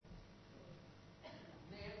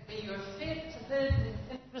are fated to live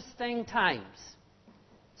in interesting times.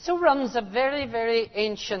 So runs a very, very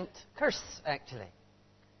ancient curse, actually.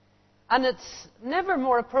 And it's never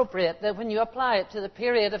more appropriate than when you apply it to the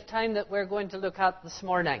period of time that we're going to look at this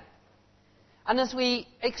morning. And as we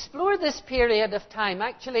explore this period of time,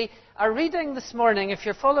 actually, our reading this morning, if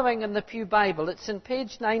you're following in the Pew Bible, it's in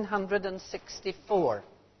page 964.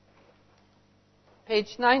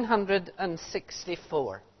 Page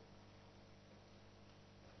 964.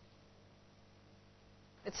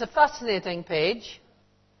 It's a fascinating page.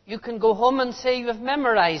 You can go home and say you have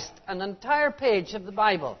memorized an entire page of the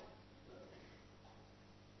Bible.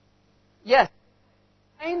 Yes,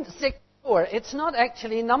 964. It's not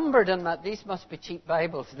actually numbered in that. These must be cheap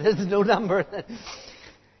Bibles. There's no number.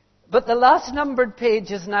 But the last numbered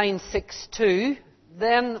page is 962.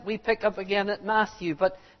 Then we pick up again at Matthew.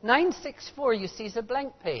 But 964, you see, is a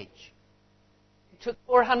blank page. It took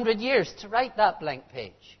 400 years to write that blank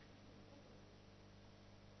page.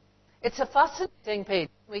 It's a fascinating page.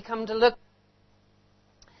 We come to look.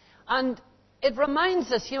 And it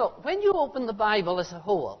reminds us, when you open the Bible as a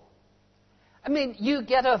whole, I mean, you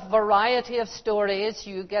get a variety of stories,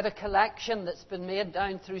 you get a collection that's been made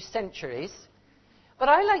down through centuries. But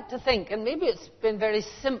I like to think, and maybe it's been very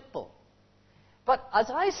simple, but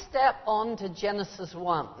as I step on to Genesis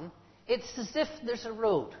 1, it's as if there's a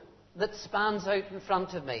road that spans out in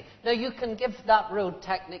front of me. Now, you can give that road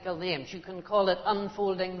technical names. You can call it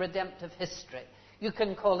unfolding redemptive history. You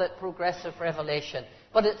can call it progressive revelation.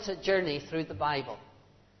 But it's a journey through the Bible.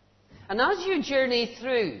 And as you journey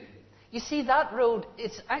through, you see, that road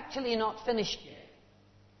is actually not finished yet.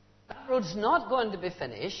 That road's not going to be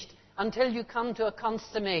finished until you come to a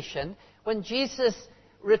consummation when Jesus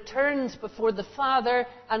returns before the Father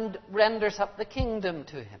and renders up the kingdom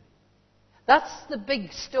to him. That's the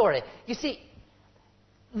big story. You see,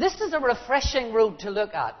 this is a refreshing road to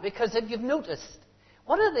look at because if you've noticed,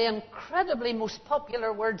 one of the incredibly most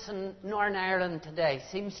popular words in Northern Ireland today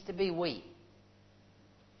seems to be we.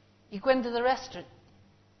 You go into the restaurant.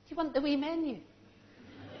 Do you want the wee menu?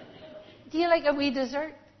 Do you like a wee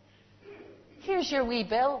dessert? Here's your wee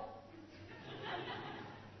bill.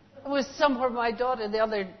 I was somewhere with my daughter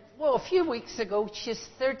a few weeks ago. She's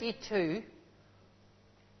 32.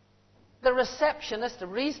 The receptionist, a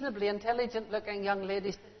reasonably intelligent-looking young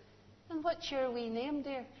lady, said, "And what's your wee name,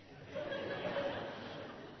 dear?"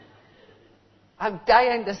 I'm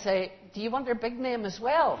dying to say, "Do you want her big name as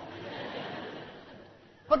well?"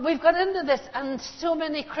 But we've got into this, and so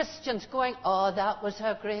many Christians going, "Oh, that was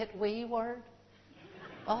a great wee word.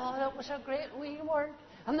 Oh, that was a great wee word.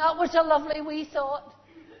 And that was a lovely wee thought.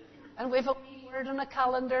 And we've a wee word in a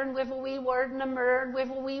calendar, and we've a wee word in a mirror, and we've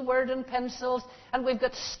a wee word in pencils, and we've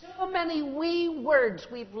got so many wee words,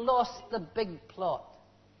 we've lost the big plot.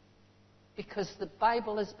 Because the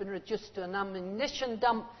Bible has been reduced to an ammunition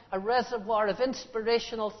dump, a reservoir of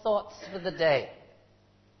inspirational thoughts for the day.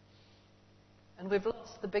 And we've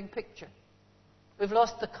lost the big picture. We've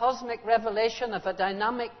lost the cosmic revelation of a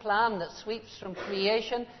dynamic plan that sweeps from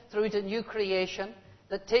creation through to new creation,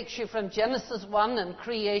 that takes you from Genesis 1 and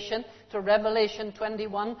creation to Revelation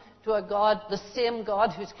 21 to a God, the same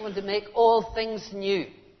God who's going to make all things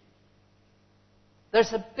new.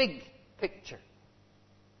 There's a big picture.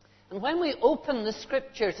 And when we open the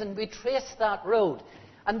Scriptures and we trace that road,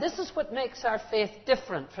 and this is what makes our faith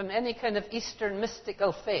different from any kind of Eastern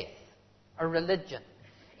mystical faith or religion,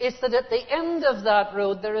 is that at the end of that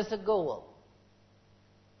road there is a goal.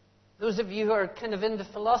 Those of you who are kind of into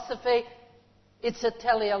philosophy, it's a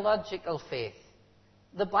teleological faith.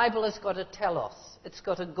 The Bible has got a telos. It's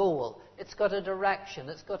got a goal. It's got a direction.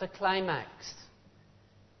 It's got a climax.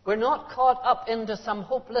 We're not caught up into some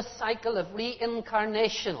hopeless cycle of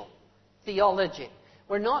reincarnational theology.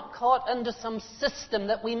 We're not caught into some system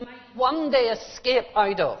that we might one day escape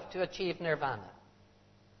out of to achieve nirvana.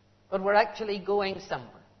 But we're actually going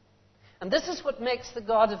somewhere. And this is what makes the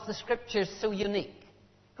God of the Scriptures so unique.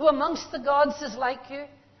 Who amongst the gods is like you?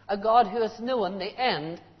 A God who has known the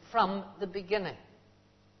end from the beginning.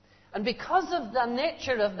 And because of the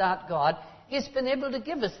nature of that God, He's been able to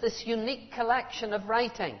give us this unique collection of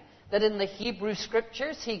writing. That in the Hebrew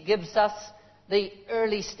Scriptures, He gives us the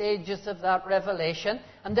early stages of that revelation.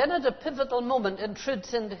 And then at a pivotal moment,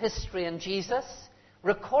 intrudes into history in Jesus,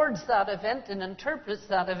 records that event and interprets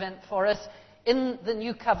that event for us in the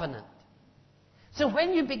New Covenant. So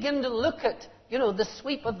when you begin to look at, the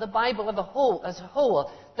sweep of the Bible as a whole,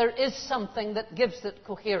 there is something that gives it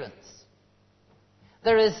coherence.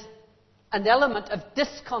 There is an element of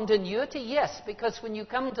discontinuity, yes, because when you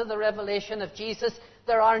come to the revelation of Jesus,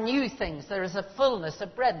 there are new things. There is a fullness, a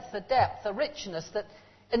breadth, a depth, a richness that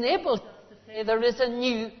enables us to say there is a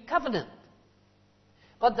new covenant.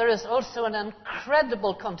 But there is also an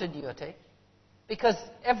incredible continuity, because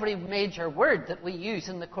every major word that we use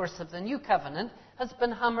in the course of the new covenant has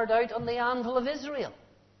been hammered out on the anvil of Israel.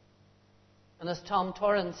 And as Tom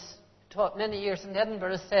Torrance taught many years in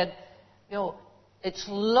Edinburgh said, it's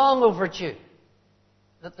long overdue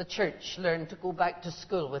that the church learn to go back to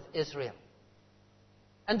school with Israel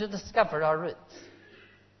and to discover our roots.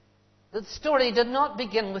 The story did not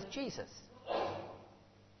begin with Jesus,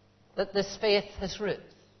 that this faith has roots.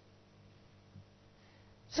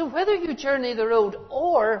 So whether you journey the road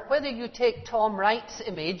or whether you take Tom Wright's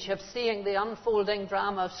image of seeing the unfolding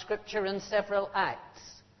drama of Scripture in several acts,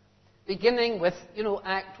 beginning with,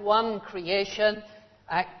 Act 1, creation,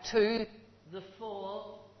 Act 2, the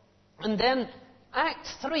fall, and then Act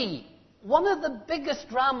 3, one of the biggest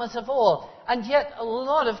dramas of all, and yet a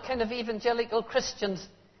lot of kind of evangelical Christians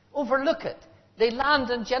overlook it. They land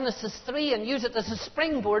in Genesis 3 and use it as a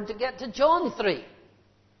springboard to get to John 3.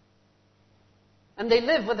 And they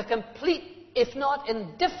live with a complete, if not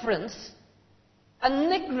indifference,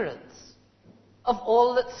 and ignorance of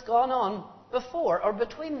all that's gone on before or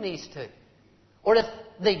between these two. Or if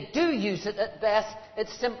they do use it at best,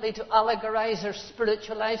 it's simply to allegorize or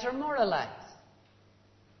spiritualize or moralize.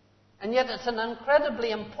 And yet it's an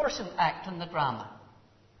incredibly important act in the drama,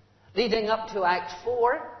 leading up to Act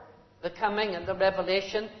 4, the coming and the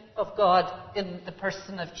revelation of God in the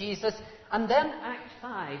person of Jesus. And then Act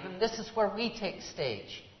 5, and this is where we take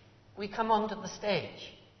stage. We come onto the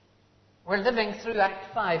stage. We're living through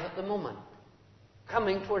Act 5 at the moment,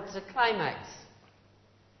 coming towards the climax.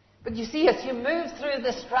 But you see, as you move through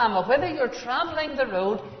this drama, whether you're traveling the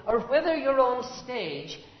road or whether you're on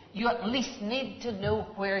stage, you at least need to know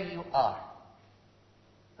where you are.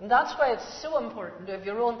 And that's why it's so important to have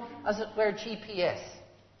your own, as it were, GPS.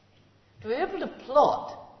 To be able to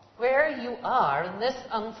plot where you are in this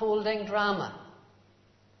unfolding drama.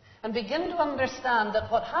 And begin to understand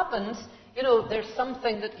that what happens, there's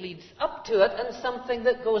something that leads up to it and something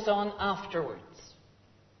that goes on afterwards.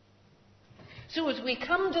 So as we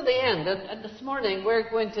come to the end, and this morning we're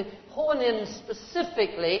going to hone in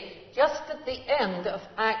specifically just at the end of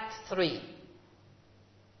Act 3.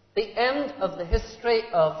 The end of the history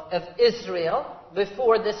of Israel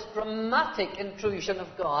before this dramatic intrusion of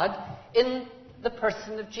God in the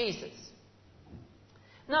person of Jesus.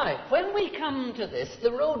 Now, when we come to this,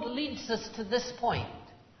 the road leads us to this point.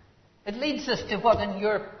 It leads us to what in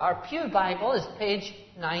our Pew Bible is page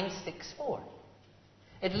 964.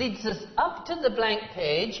 It leads us up to the blank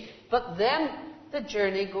page, but then the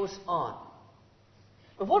journey goes on.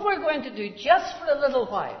 But what we're going to do just for a little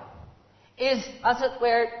while is, as it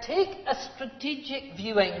were, take a strategic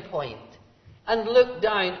viewing point and look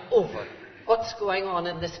down over what's going on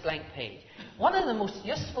in this blank page. One of the most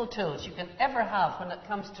useful tools you can ever have when it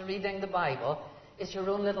comes to reading the Bible is your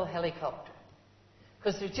own little helicopter.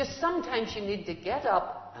 Because there's just sometimes you need to get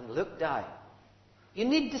up and look down. You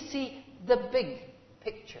need to see the big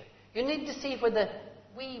picture. You need to see where the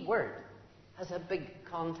wee word has a big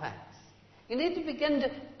context. You need to begin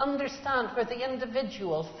to understand where the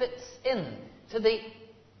individual fits in to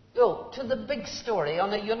the big story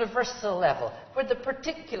on a universal level, where the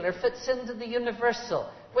particular fits into the universal,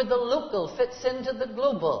 where the local fits into the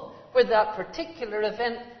global, where that particular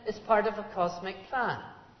event is part of a cosmic plan.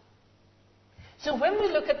 So when we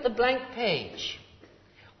look at the blank page,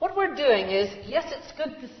 what we're doing is, yes, it's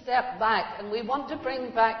good to step back, and we want to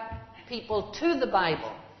bring back people to the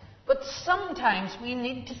Bible, but sometimes we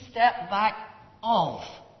need to step back of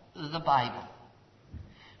the Bible.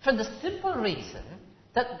 For the simple reason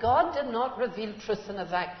that God did not reveal truth in a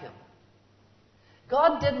vacuum.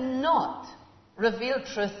 God did not reveal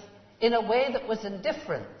truth in a way that was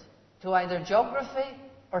indifferent to either geography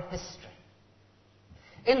or history.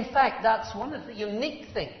 In fact, that's one of the unique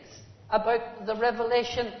things about the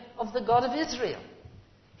revelation of the God of Israel.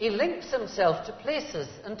 He links himself to places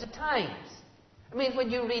and to times. I mean, when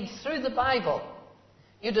you read through the Bible,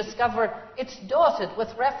 you discover it's dotted with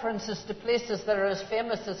references to places that are as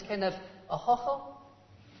famous as kind of Ohoho,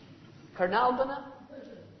 Carnalbana.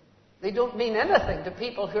 They don't mean anything to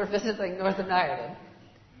people who are visiting Northern Ireland.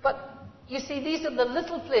 But you see, these are the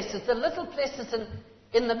little places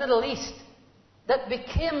in the Middle East that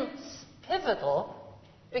became pivotal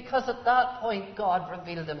because at that point God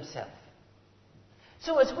revealed himself.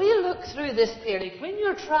 So as we look through this period, when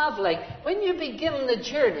you're traveling, when you begin the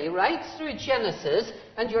journey right through Genesis,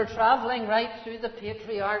 and you're traveling right through the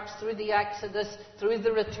patriarchs, through the Exodus, through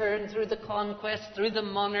the return, through the conquest, through the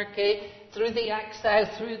monarchy, through the exile,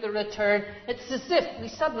 through the return, it's as if we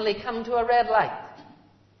suddenly come to a red light.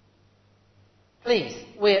 Please,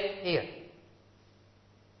 wait here.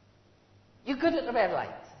 You good at the red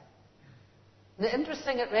lights? The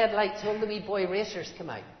interesting at red lights, all the wee boy racers come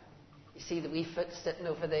out. You see the wee foot sitting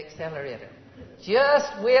over the accelerator.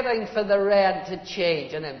 Just waiting for the red to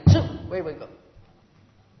change, and then, zoom, away we go.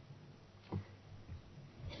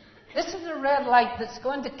 This is a red light that's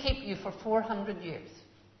going to keep you for 400 years.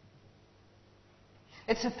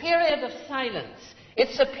 It's a period of silence.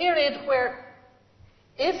 It's a period where,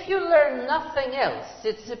 if you learn nothing else,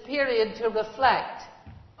 it's a period to reflect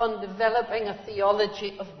on developing a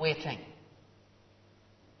theology of waiting.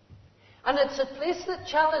 And it's a place that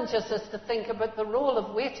challenges us to think about the role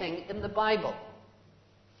of waiting in the Bible.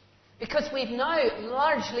 Because we've now,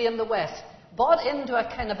 largely in the West, bought into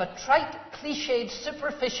a kind of a trite, cliched,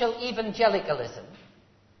 superficial evangelicalism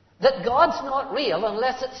that God's not real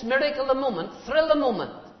unless it's miracle a moment, thrill a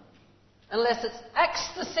moment, unless it's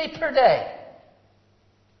ecstasy per day.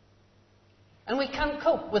 And we can't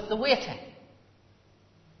cope with the waiting.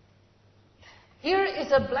 Here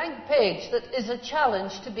is a blank page that is a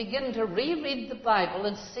challenge to begin to reread the Bible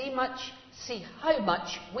and see how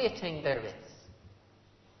much waiting there is.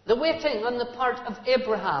 The waiting on the part of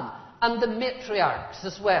Abraham and the matriarchs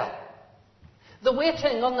as well. The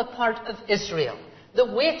waiting on the part of Israel.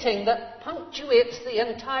 The waiting that punctuates the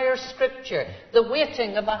entire Scripture. The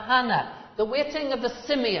waiting of a Hannah. The waiting of a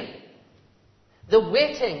Simeon. The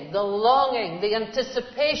waiting, the longing, the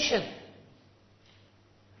anticipation.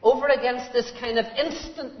 Over against this kind of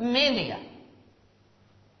instant mania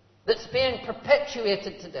that's being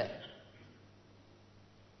perpetuated today.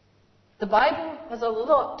 The Bible has a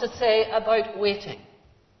lot to say about waiting.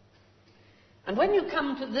 And when you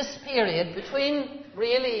come to this period between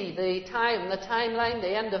really the timeline,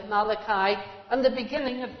 the end of Malachi, and the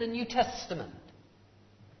beginning of the New Testament,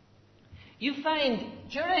 you find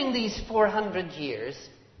during these 400 years,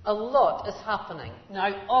 a lot is happening.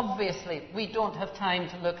 Now, obviously, we don't have time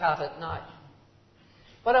to look at it now.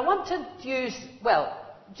 But I want to use,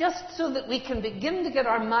 just so that we can begin to get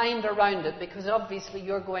our mind around it, because obviously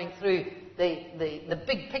you're going through the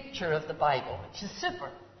big picture of the Bible, which is super.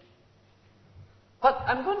 But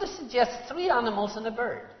I'm going to suggest 3 animals and a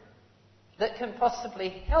bird that can possibly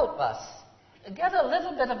help us get a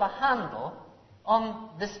little bit of a handle on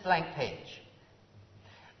this blank page.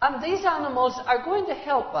 And these animals are going to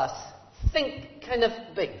help us think kind of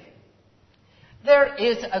big. There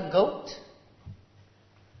is a goat.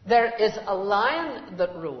 There is a lion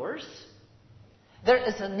that roars. There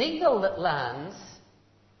is an eagle that lands.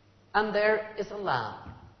 And there is a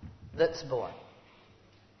lamb that's born.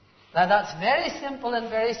 Now that's very simple and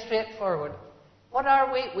very straightforward. What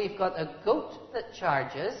are we? We've got a goat that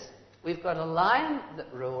charges. We've got a lion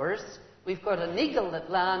that roars. We've got an eagle that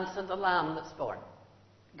lands and a lamb that's born.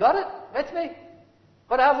 Got it? With me?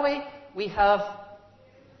 What have we? We have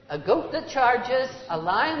a goat that charges, a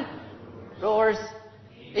lion roars,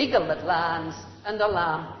 eagle that lands, and a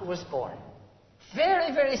lamb who was born.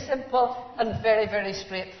 Very, very simple and very, very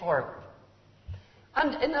straightforward.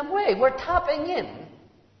 And in a way, we're tapping in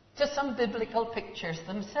to some biblical pictures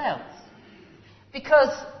themselves.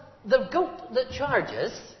 Because the goat that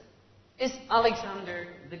charges is Alexander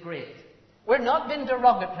the Great. We're not being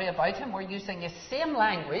derogatory about him. We're using the same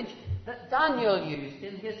language that Daniel used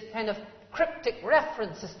in his kind of cryptic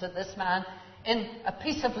references to this man in a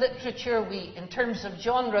piece of literature we, in terms of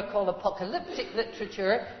genre, call apocalyptic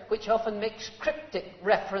literature, which often makes cryptic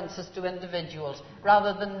references to individuals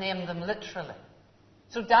rather than name them literally.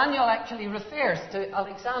 So Daniel actually refers to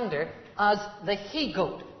Alexander as the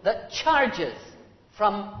he-goat that charges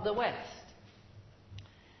from the west.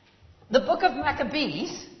 The book of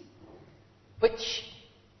Maccabees, which,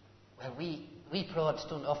 we prods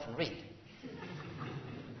don't often read.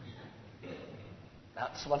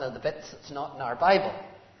 That's one of the bits that's not in our Bible.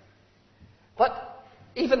 But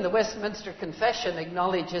even the Westminster Confession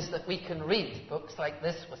acknowledges that we can read books like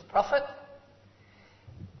this with profit.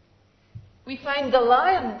 We find the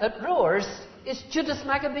lion that roars is Judas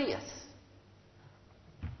Maccabeus.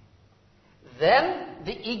 Then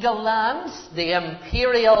the eagle lands, the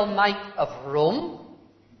imperial might of Rome,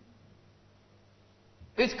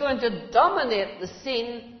 who's going to dominate the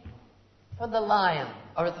scene for the lion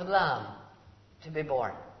or the lamb to be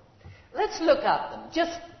born. Let's look at them.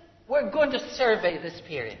 We're going to survey this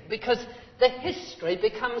period because the history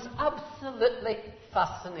becomes absolutely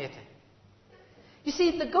fascinating. You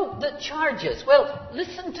see, the goat that charges. Well,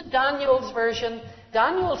 listen to Daniel's version.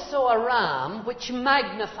 Daniel saw a ram which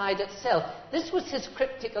magnified itself. This was his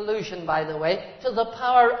cryptic allusion, by the way, to the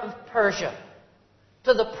power of Persia,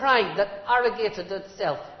 to the pride that arrogated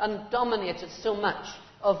itself and dominated so much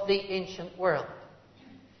of the ancient world.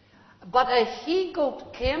 But a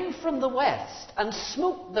he-goat came from the west and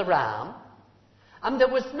smote the ram, and there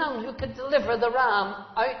was none who could deliver the ram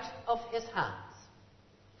out of his hands.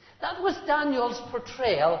 That was Daniel's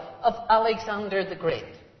portrayal of Alexander the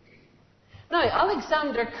Great. Now,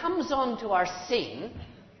 Alexander comes onto our scene.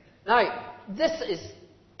 Now, this is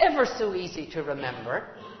ever so easy to remember.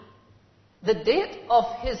 The date of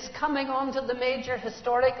his coming onto the major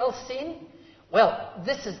historical scene, well,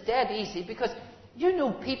 this is dead easy because you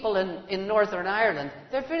know people in Northern Ireland,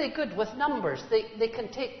 they're very good with numbers. They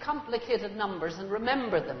can take complicated numbers and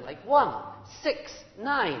remember them, like 1, 6,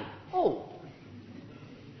 9. Oh,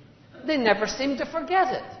 they never seem to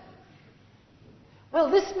forget it. Well,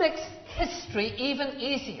 this makes history even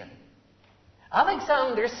easier.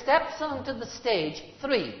 Alexander steps onto the stage,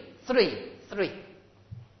 3, 3, 3.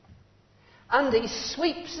 And he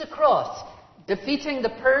sweeps across, defeating the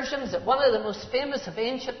Persians at one of the most famous of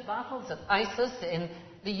ancient battles at Issus in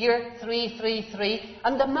the year 333.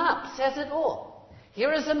 And the map says it all.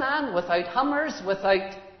 Here is a man without Hummers,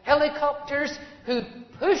 without helicopters, who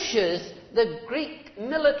pushes the Greek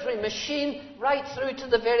military machine right through to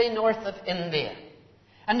the very north of India.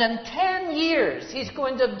 And in 10 years, he's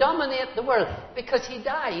going to dominate the world because he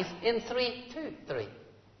dies in 323.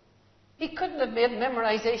 He couldn't have made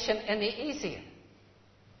memorization any easier.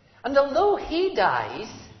 And although he dies,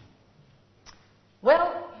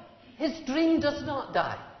 well, his dream does not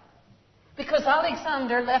die. Because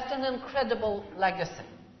Alexander left an incredible legacy.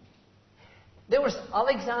 There was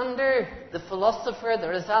Alexander, the philosopher.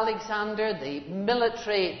 There is Alexander, the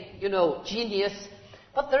military, genius.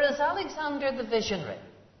 But there is Alexander, the visionary,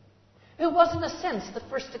 who was, in a sense, the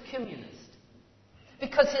first ecumenist.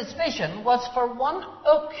 Because his vision was for one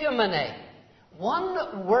oikumene,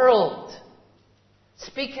 one world,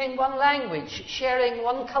 speaking one language, sharing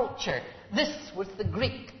one culture. This was the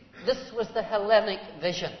Greek, this was the Hellenic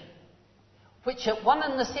vision, which at one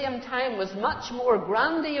and the same time was much more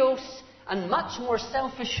grandiose and much more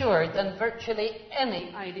self-assured than virtually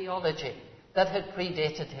any ideology that had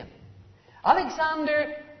predated him.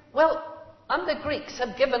 Alexander, and the Greeks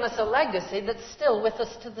have given us a legacy that's still with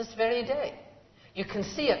us to this very day. You can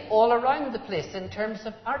see it all around the place in terms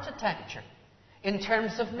of architecture, in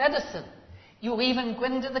terms of medicine. You even go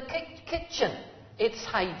into the kitchen. It's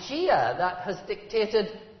Hygeia that has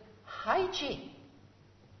dictated hygiene.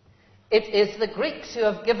 It is the Greeks who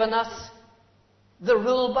have given us the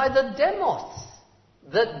rule by the demos,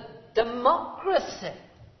 the democracy.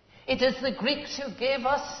 It is the Greeks who gave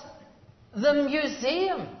us the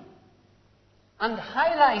museum and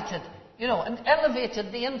highlighted, and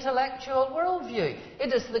elevated the intellectual worldview.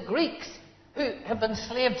 It is the Greeks who have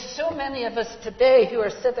enslaved so many of us today who are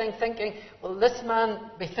sitting thinking, will this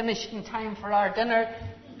man be finished in time for our dinner?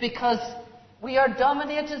 Because we are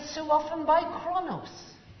dominated so often by chronos,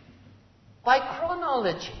 by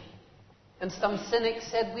chronology. And some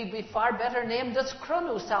cynics said we'd be far better named as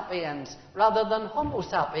Chrono sapiens rather than Homo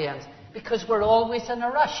sapiens, because we're always in a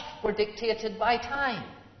rush. We're dictated by time.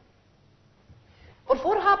 But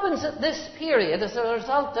what happens at this period as a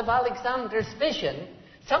result of Alexander's vision,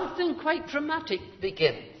 something quite dramatic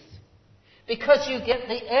begins. Because you get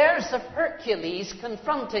the heirs of Hercules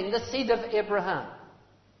confronting the seed of Abraham.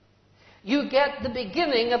 You get the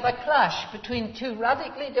beginning of a clash between two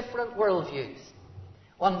radically different worldviews.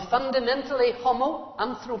 One fundamentally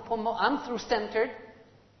anthrocentered,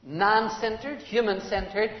 man-centered,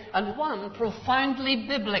 human-centered, and one profoundly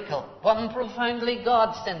biblical, one profoundly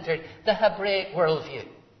God-centered, the Hebraic worldview.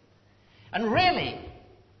 And really,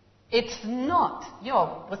 it's not,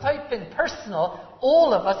 without being personal,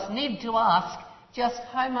 all of us need to ask just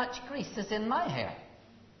how much grease is in my hair.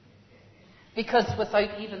 Because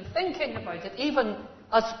without even thinking about it, even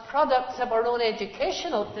as products of our own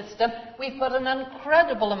educational system, we've got an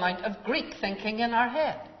incredible amount of Greek thinking in our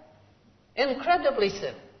head. Incredibly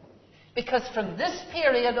so. Because from this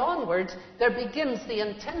period onwards, there begins the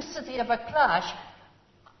intensity of a clash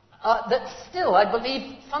that's still, I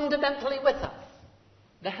believe, fundamentally with us.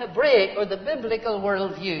 The Hebraic or the biblical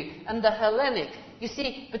worldview and the Hellenic. You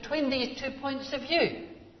see, between these 2 points of view,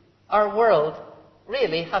 our world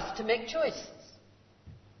really has to make choices.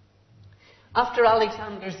 After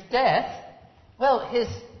Alexander's death, his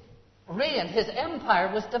reign, his empire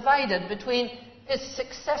was divided between his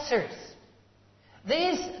successors.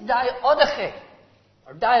 These Diadochi,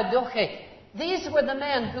 these were the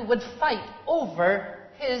men who would fight over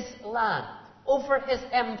his land, over his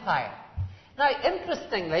empire. Now,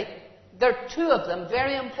 interestingly, there are two of them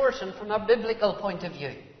very important from a biblical point of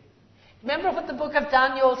view. Remember what the book of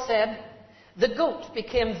Daniel said? The goat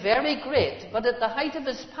became very great, but at the height of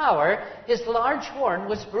his power, his large horn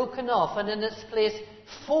was broken off, and in its place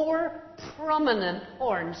 4 prominent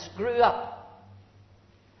horns grew up.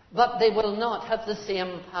 But they will not have the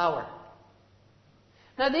same power.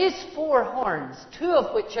 Now these 4 horns, 2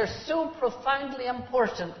 of which are so profoundly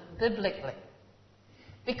important biblically,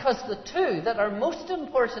 because the 2 that are most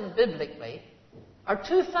important biblically are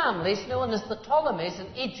 2 families known as the Ptolemies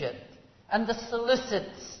in Egypt and the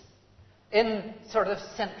Seleucids in sort of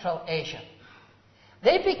Central Asia.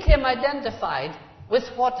 They became identified with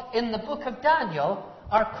what in the book of Daniel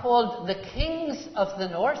are called the kings of the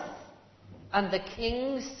north and the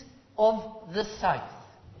kings of the south.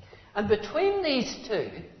 And between these 2,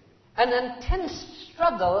 an intense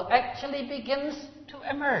struggle actually begins to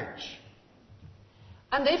emerge.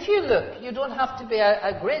 And if you look, you don't have to be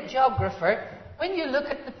a great geographer, when you look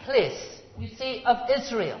at the place, you see, of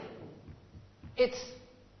Israel, it's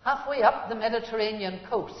halfway up the Mediterranean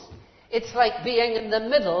coast. It's like being in the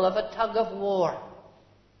middle of a tug of war.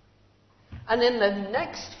 And in the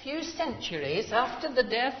next few centuries, after the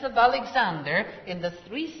death of Alexander, in the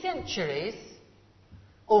 3 centuries,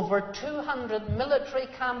 over 200 military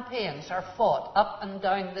campaigns are fought up and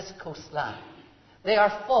down this coastline. They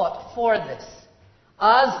are fought for this,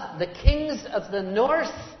 as the kings of the north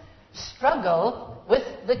struggle with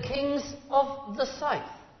the kings of the south.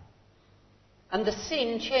 And the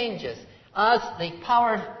scene changes as the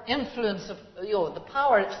power influence of, the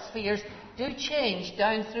power spheres do change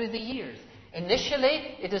down through the years.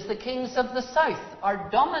 Initially, it is the kings of the south are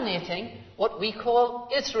dominating what we call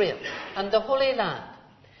Israel and the Holy Land.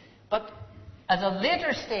 But at a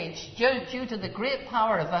later stage, due to the great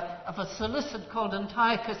power of a Seleucid called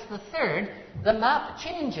Antiochus III, the map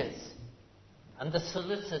changes, and the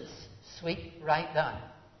Seleucids sweep right down.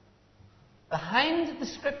 Behind the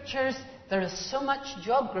scriptures, there is so much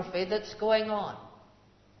geography that's going on.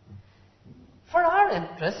 For our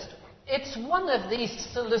interest, it's one of these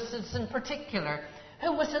Seleucids in particular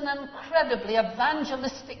who was an incredibly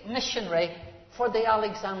evangelistic missionary for the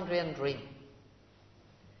Alexandrian dream.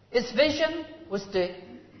 His vision was to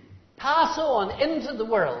pass on into the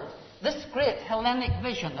world this great Hellenic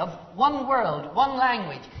vision of one world, one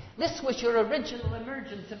language. This was your original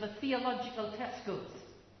emergence of a theological Tesco's.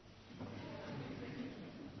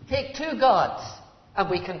 Take 2 gods, and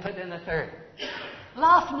we can put in a third.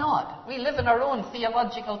 Laugh not. We live in our own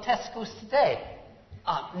theological Tesco's today.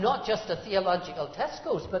 Not just a theological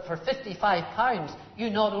Tesco's, but for £55, you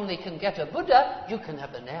not only can get a Buddha, you can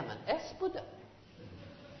have an M&S Buddha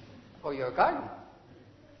for your garden.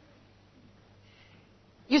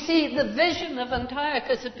 You see, the vision of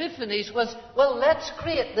Antiochus Epiphanes was, well, let's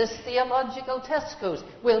create this theological Tesco's.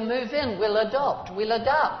 We'll move in, we'll adopt, we'll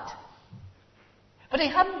adapt. But he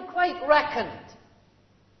hadn't quite reckoned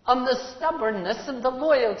on the stubbornness and the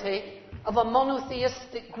loyalty of a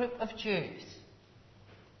monotheistic group of Jews.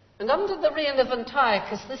 And under the reign of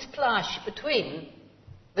Antiochus, this clash between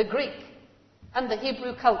the Greek and the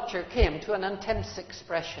Hebrew culture came to an intense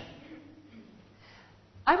expression.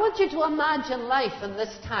 I want you to imagine life in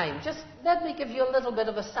this time. Just let me give you a little bit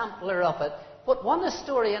of a sampler of it. What one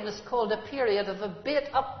historian has called a period of a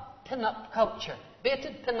bait-up pin-up culture.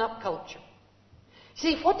 Baited pin-up culture.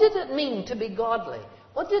 See, what did it mean to be godly?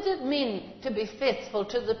 What did it mean to be faithful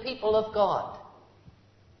to the people of God?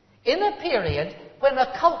 In a period when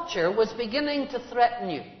a culture was beginning to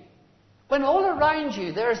threaten you, when all around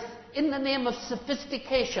you there's, in the name of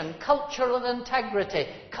sophistication, cultural integrity,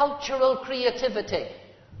 cultural creativity,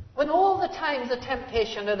 when all the time the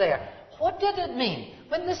temptation are there, what did it mean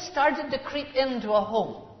when this started to creep into a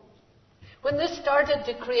home? When this started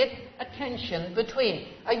to create a tension between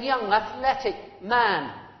a young, athletic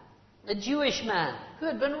man, a Jewish man, who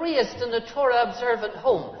had been raised in a Torah-observant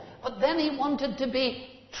home, but then he wanted to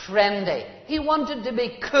be trendy. He wanted to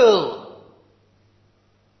be cool.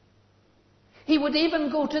 He would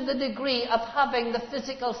even go to the degree of having the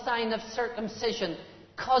physical sign of circumcision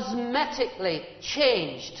cosmetically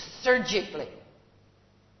changed surgically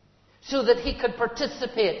so that he could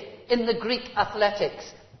participate in the Greek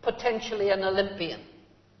athletics, potentially an Olympian.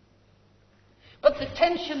 But the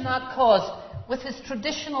tension that caused with his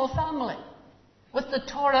traditional family, with the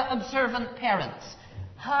Torah-observant parents,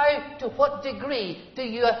 how, to what degree do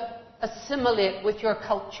you assimilate with your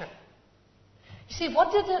culture? You see,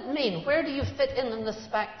 what did it mean? Where do you fit in the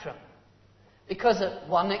spectrum? Because at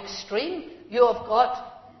one extreme, you have got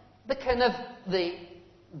the kind of the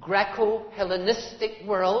Greco-Hellenistic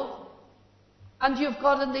world, and you've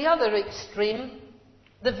got in the other extreme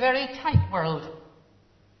the very tight world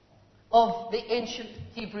of the ancient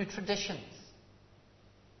Hebrew traditions.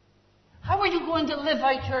 How are you going to live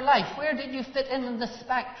out your life? Where did you fit in the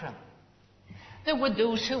spectrum? There were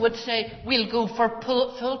those who would say, we'll go for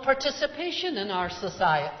full participation in our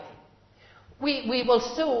society. We will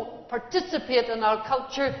so participate in our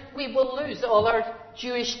culture, we will lose all our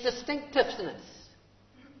Jewish distinctiveness.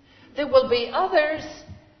 There will be others,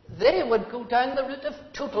 they would go down the route of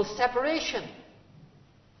total separation.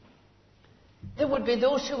 There would be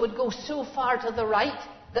those who would go so far to the right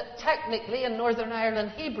that technically in Northern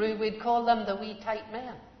Ireland Hebrew we'd call them the wee tight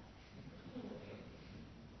men.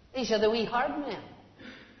 These are the wee hard men.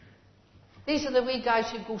 These are the wee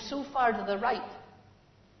guys who go so far to the right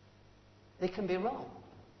they can be wrong.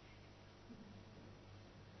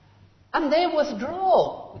 And they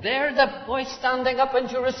withdraw. There the boys standing up in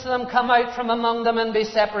Jerusalem come out from among them and be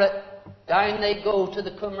separate. Down they go to the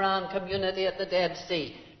Qumran community at the Dead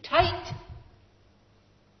Sea. Tight.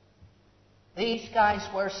 These guys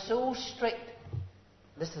were so strict.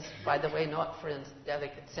 This is, by the way, not for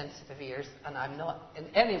delicate, sensitive ears, and I'm not in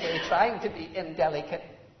any way trying to be indelicate,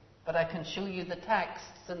 but I can show you the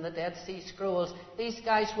texts in the Dead Sea Scrolls. These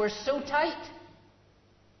guys were so tight,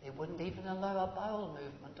 they wouldn't even allow a bowel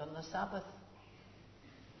movement on the Sabbath.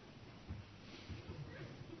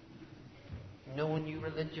 No new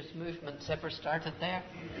religious movements ever started there.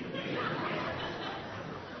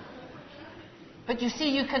 But you see,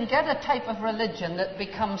 you can get a type of religion that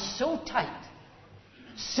becomes so tight,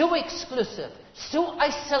 so exclusive, so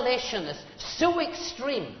isolationist, so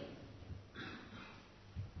extreme,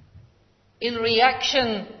 in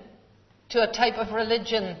reaction to a type of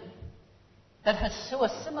religion that has so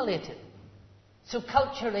assimilated, so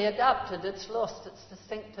culturally adapted, it's lost its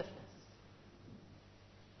distinctiveness.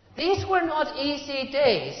 These were not easy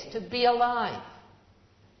days to be alive.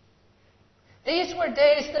 These were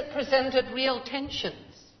days that presented real tensions.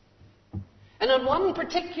 And in one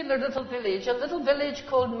particular little village, a little village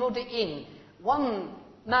called Modi'in, one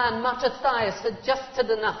man, Mattathias, had just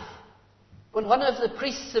had enough. When one of the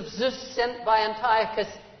priests of Zeus sent by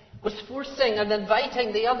Antiochus was forcing and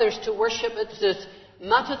inviting the others to worship at Zeus,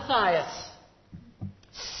 Mattathias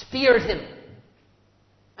speared him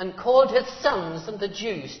and called his sons and the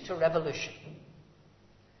Jews to revolution.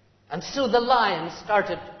 And so the lion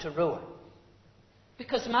started to roar.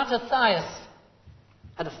 Because Mattathias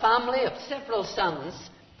had a family of several sons,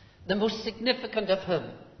 the most significant of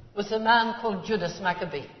whom was a man called Judas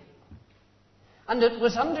Maccabee. And it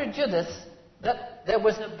was under Judas that there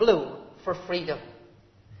was a blow for freedom.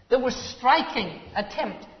 There was striking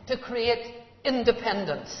attempt to create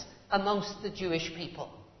independence amongst the Jewish people.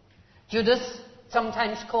 Judas,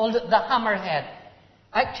 sometimes called the Hammerhead,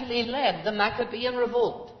 actually led the Maccabean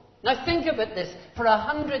revolt. Now think about this. For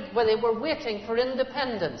 100, where they were waiting for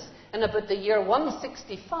independence, in about the year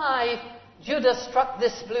 165, Judah struck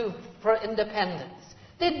this blow for independence.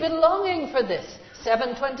 They'd been longing for this.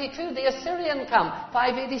 722, the Assyrian come.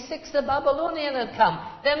 586, the Babylonian had come.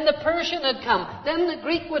 Then the Persian had come. Then the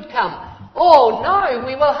Greek would come. Oh, now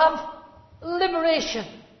we will have liberation.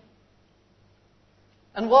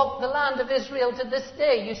 And walk the land of Israel to this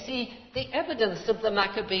day. You see the evidence of the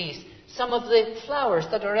Maccabees. Some of the flowers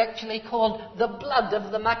that are actually called the blood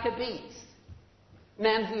of the Maccabees.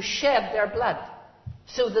 Men who shed their blood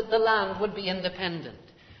so that the land would be independent.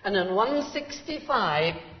 And in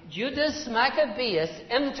 165, Judas Maccabeus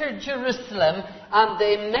entered Jerusalem and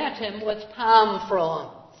they met him with palm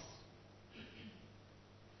fronds.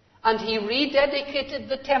 And he rededicated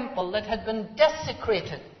the temple that had been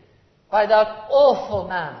desecrated by that awful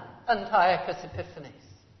man, Antiochus Epiphanes.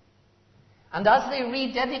 And as they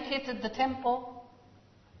rededicated the temple,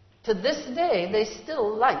 to this day they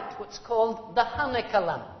still light what's called the Hanukkah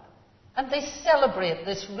lamp. And they celebrate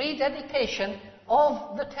this rededication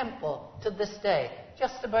of the temple to this day,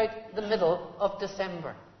 just about the middle of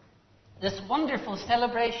December. This wonderful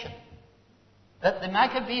celebration that the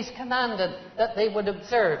Maccabees commanded that they would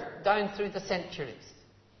observe down through the centuries.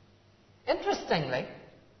 Interestingly,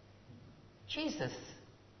 Jesus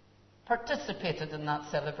participated in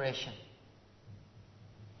that celebration.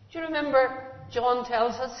 Do you remember, John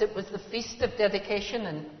tells us it was the Feast of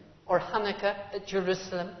Dedication or Hanukkah at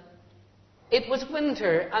Jerusalem. It was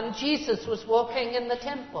winter and Jesus was walking in the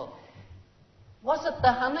temple. Was it the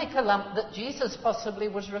Hanukkah lamp that Jesus possibly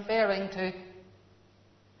was referring to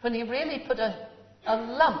when he really put a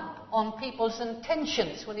lamp on people's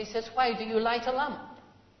intentions when he says, why do you light a lamp?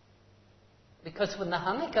 Because when the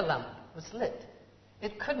Hanukkah lamp was lit,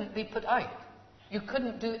 it couldn't be put out. You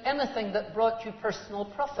couldn't do anything that brought you personal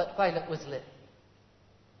profit while it was lit.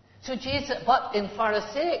 So Jesus, but in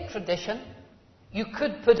Pharisaic tradition, you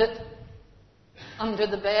could put it under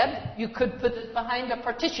the bed, you could put it behind a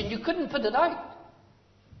partition, you couldn't put it out.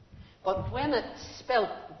 But when it spelt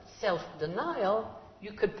self-denial,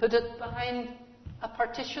 you could put it behind a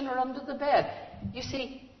partition or under the bed. You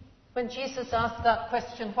see, when Jesus asked that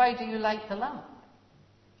question, why do you light the lamp?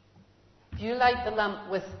 Do you light the lamp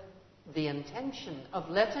with the intention of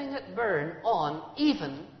letting it burn on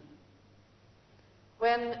even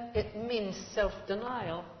when it means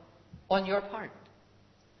self-denial on your part?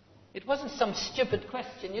 It wasn't some stupid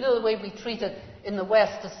question. You know the way we treat it in the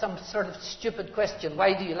West as some sort of stupid question.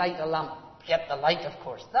 Why do you light a lamp? Get the light, of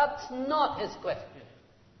course. That's not his question.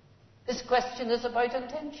 His question is about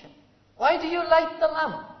intention. Why do you light the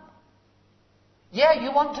lamp? Yeah,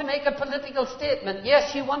 you want to make a political statement.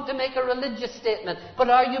 Yes, you want to make a religious statement. But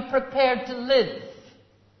are you prepared to live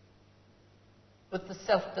with the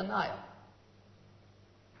self-denial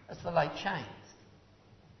as the light shines?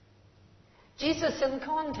 Jesus in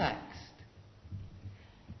context.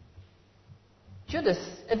 Judas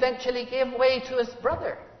eventually gave way to his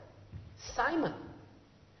brother, Simon.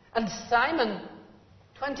 And Simon,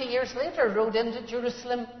 20 years later, rode into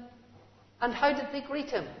Jerusalem. And how did they greet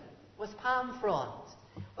him? With palm fronds.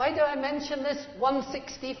 Why do I mention this?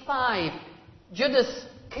 165. Judas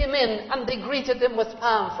came in and they greeted him with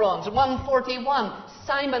palm fronds. 141.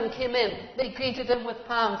 Simon came in. They greeted him with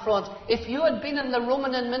palm fronds. If you had been in the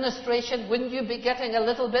Roman administration, wouldn't you be getting a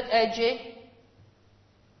little bit edgy?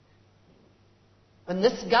 When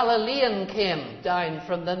this Galilean came down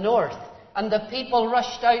from the north and the people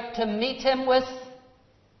rushed out to meet him with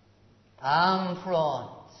palm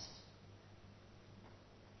fronds.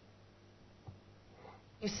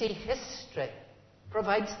 You see, history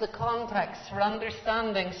provides the context for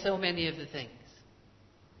understanding so many of the things.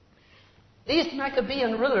 These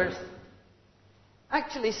Maccabean rulers,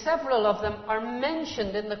 actually several of them are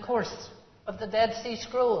mentioned in the course of the Dead Sea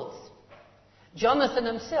Scrolls. Jonathan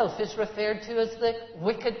himself is referred to as the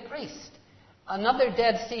wicked priest. Another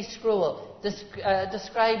Dead Sea Scroll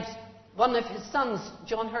describes one of his sons,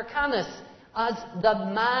 John Hyrcanus, as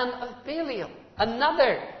the man of Belial.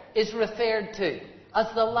 Another is referred to as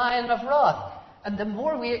the Lion of Wrath. And the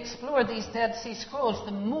more we explore these Dead Sea Scrolls,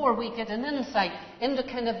 the more we get an insight into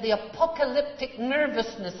kind of the apocalyptic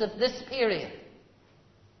nervousness of this period.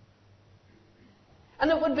 And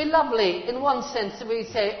it would be lovely, in one sense, if we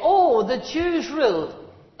say, oh, the Jews ruled.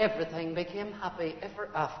 Everything became happy ever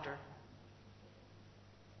after.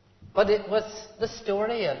 But it was the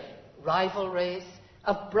story of rivalries,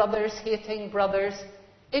 of brothers hating brothers.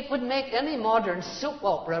 It would make any modern soap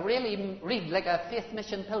opera really read like a Faith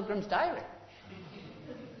Mission Pilgrim's Diary.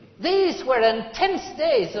 These were intense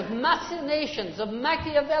days of machinations, of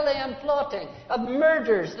Machiavellian plotting, of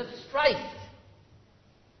murders, of strife.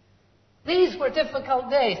 These were difficult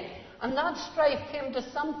days. And that strife came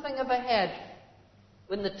to something of a head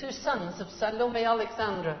when the two sons of Salome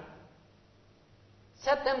Alexandra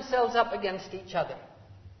set themselves up against each other.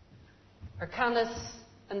 Hyrcanus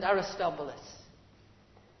and Aristobulus.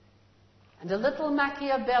 And a little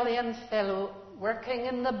Machiavellian fellow working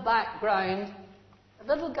in the background, a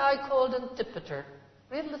little guy called Antipater,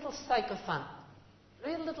 real little sycophant,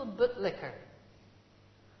 real little bootlicker.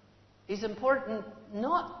 He's important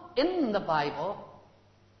not in the Bible,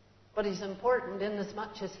 but he's important in as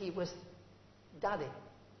much as he was daddy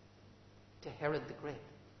to Herod the Great.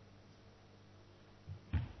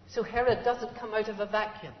 So Herod doesn't come out of a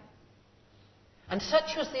vacuum. And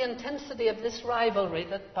such was the intensity of this rivalry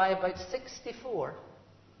that by about 64,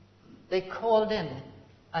 they called in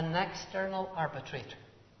an external arbitrator.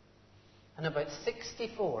 And about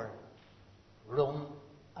 64, Rome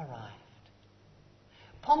arrived.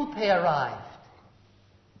 Pompey arrived.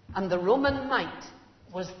 And the Roman might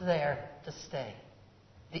was there to stay.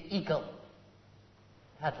 The eagle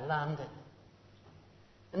had landed.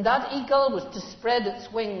 And that eagle was to spread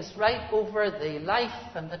its wings right over the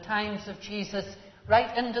life and the times of Jesus,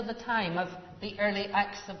 right into the time of the early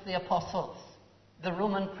Acts of the Apostles. The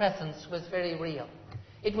Roman presence was very real.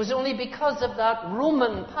 It was only because of that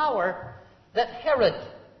Roman power that Herod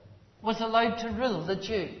was allowed to rule the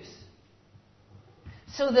Jews.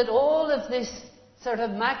 So that all of this sort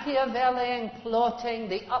of Machiavellian plotting,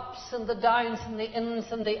 the ups and the downs and the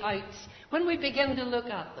ins and the outs, when we begin to look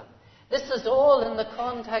at them, this is all in the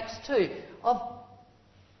context, too, of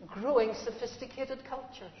growing sophisticated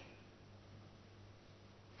culture.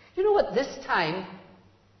 You know, at this time,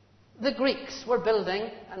 the Greeks were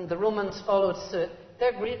building, and the Romans followed suit,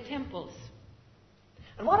 their great temples.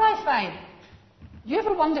 And what I find, do you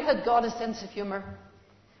ever wonder, had God a sense of humour?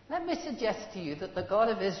 Let me suggest to you that the God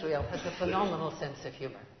of Israel has a phenomenal sense of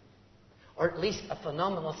humour. Or at least a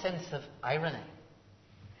phenomenal sense of irony.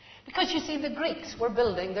 Because you see, the Greeks were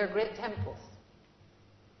building their great temples.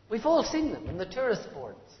 We've all seen them in the tourist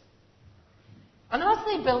boards. And as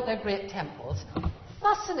they built their great temples,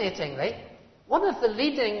 fascinatingly, one of the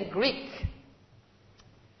leading Greek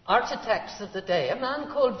architects of the day, a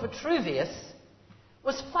man called Vitruvius,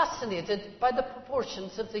 was fascinated by the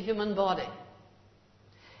proportions of the human body.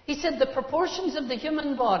 He said the proportions of the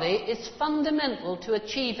human body is fundamental to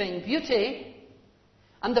achieving beauty,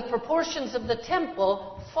 and the proportions of the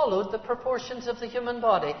temple followed the proportions of the human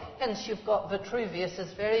body. Hence you've got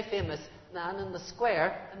Vitruvius' very famous man in the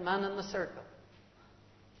square and man in the circle.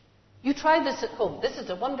 You try this at home. This is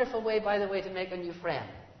a wonderful way, by the way, to make a new friend.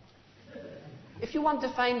 If you want to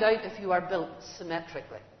find out if you are built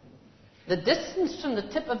symmetrically, the distance from the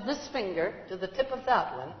tip of this finger to the tip of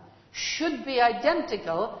that one should be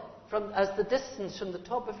identical as the distance from the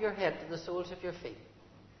top of your head to the soles of your feet.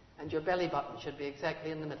 And your belly button should be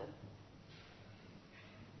exactly in the middle.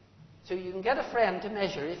 So you can get a friend to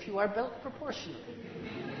measure if you are built proportionally.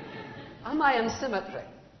 Am I in symmetry?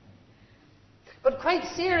 But quite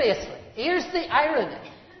seriously, here's the irony.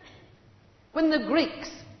 When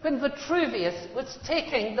Vitruvius was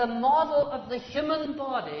taking the model of the human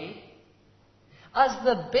body as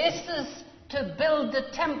the basis to build the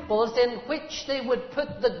temples in which they would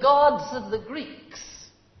put the gods of the Greeks,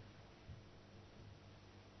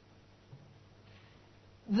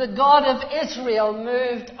 the God of Israel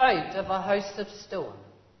moved out of a house of stone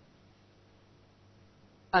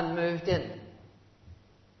and moved in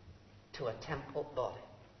to a temple body,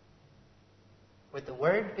 where the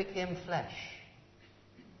Word became flesh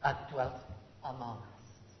and dwelt among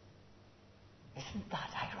us. Isn't that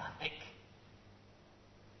ironic?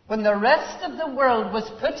 When the rest of the world was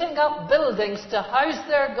putting up buildings to house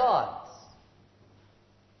their gods,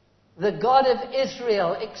 the God of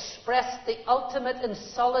Israel expressed the ultimate in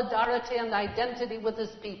solidarity and identity with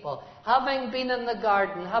his people. Having been in the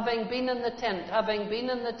garden, having been in the tent, having been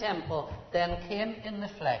in the temple, then came in the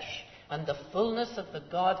flesh, and the fullness of the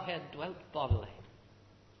Godhead dwelt bodily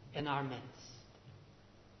in our midst.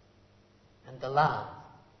 And the Lamb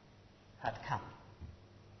had come.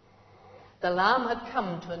 The Lamb had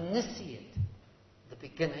come to initiate the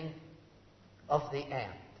beginning of the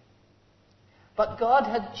end. But God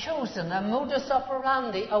had chosen a modus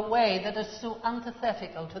operandi, a way that is so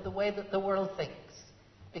antithetical to the way that the world thinks.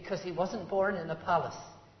 Because he wasn't born in a palace.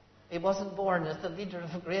 He wasn't born as the leader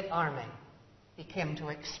of a great army. He came to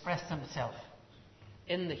express himself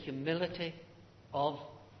in the humility of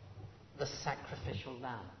the sacrificial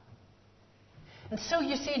lamb. And so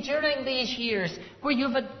you see, during these years, where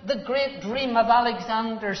you've had the great dream of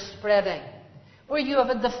Alexander spreading, where you have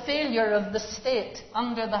had the failure of the state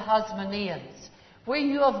under the Hasmoneans, where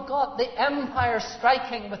you have got the empire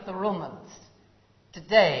striking with the Romans,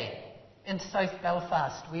 today, in South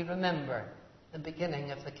Belfast, we remember the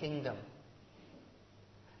beginning of the kingdom.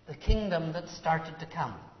 The kingdom that started to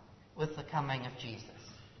come with the coming of Jesus.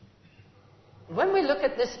 When we look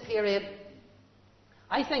at this period,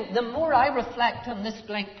 I think the more I reflect on this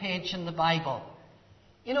blank page in the Bible,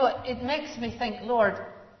 it makes me think, Lord,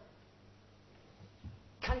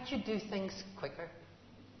 can't you do things quicker?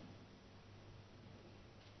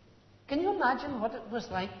 Can you imagine what it was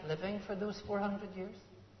like living for those 400 years?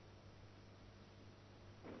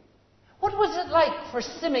 What was it like for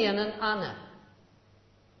Simeon and Anna?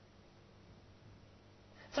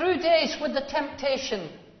 Through days where the temptation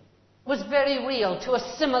was very real to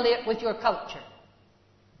assimilate with your culture.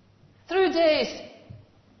 Through days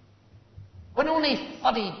when only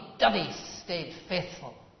fuddy-duddies stayed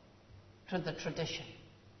faithful to the tradition.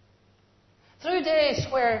 Through days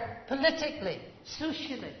where politically,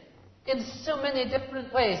 socially, in so many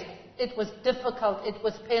different ways, it was difficult, it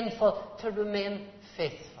was painful to remain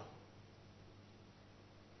faithful.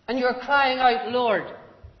 And you're crying out, Lord,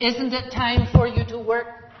 isn't it time for you to work?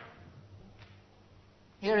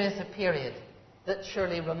 Here is a period that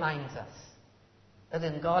surely reminds us that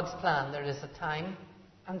in God's plan there is a time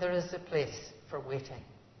and there is a place for waiting.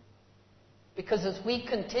 Because as we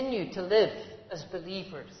continue to live as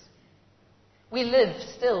believers, we live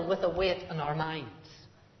still with a weight on our minds.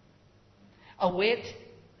 A weight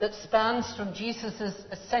that spans from Jesus'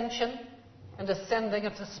 ascension and ascending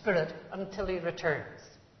of the Spirit until he returns.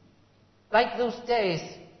 Like those days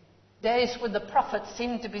when the prophets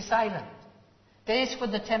seem to be silent. Days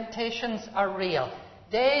when the temptations are real.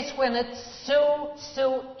 Days when it's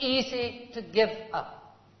so easy to give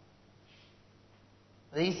up.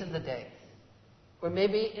 These are the days where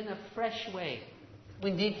maybe in a fresh way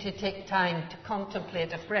we need to take time to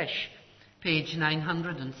contemplate afresh page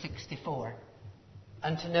 964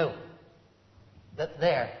 and to know that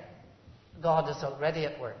there God is already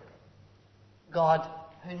at work. God,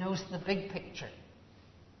 who knows the big picture,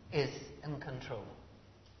 is in control.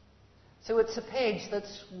 So it's a page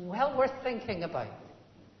that's well worth thinking about.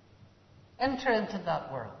 Enter into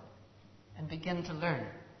that world and begin to learn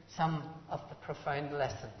some of the profound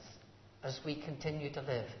lessons as we continue to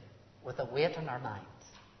live with a weight in our minds,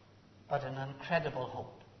 but an incredible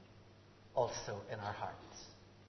hope also in our hearts.